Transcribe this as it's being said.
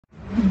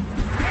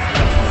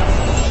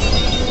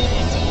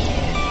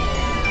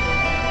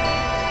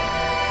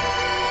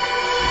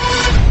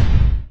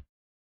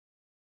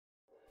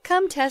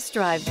Come test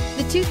drive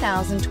the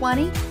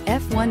 2020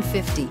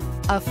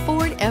 F-150. A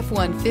Ford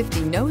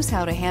F-150 knows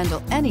how to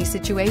handle any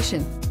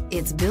situation.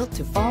 It's built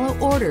to follow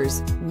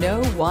orders,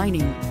 no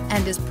whining,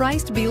 and is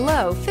priced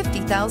below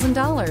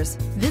 $50,000.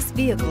 This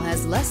vehicle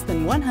has less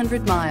than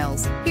 100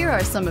 miles. Here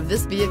are some of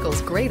this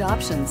vehicle's great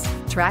options: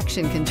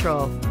 traction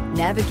control,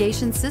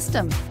 navigation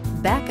system,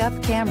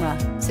 backup camera,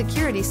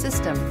 security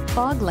system,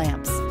 fog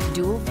lamps,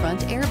 dual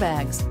front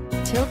airbags,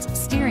 tilt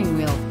steering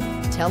wheel,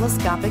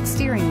 telescopic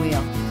steering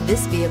wheel.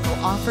 This vehicle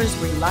offers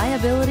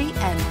reliability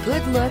and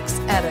good looks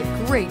at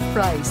a great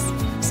price.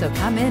 So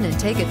come in and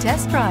take a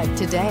test drive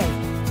today.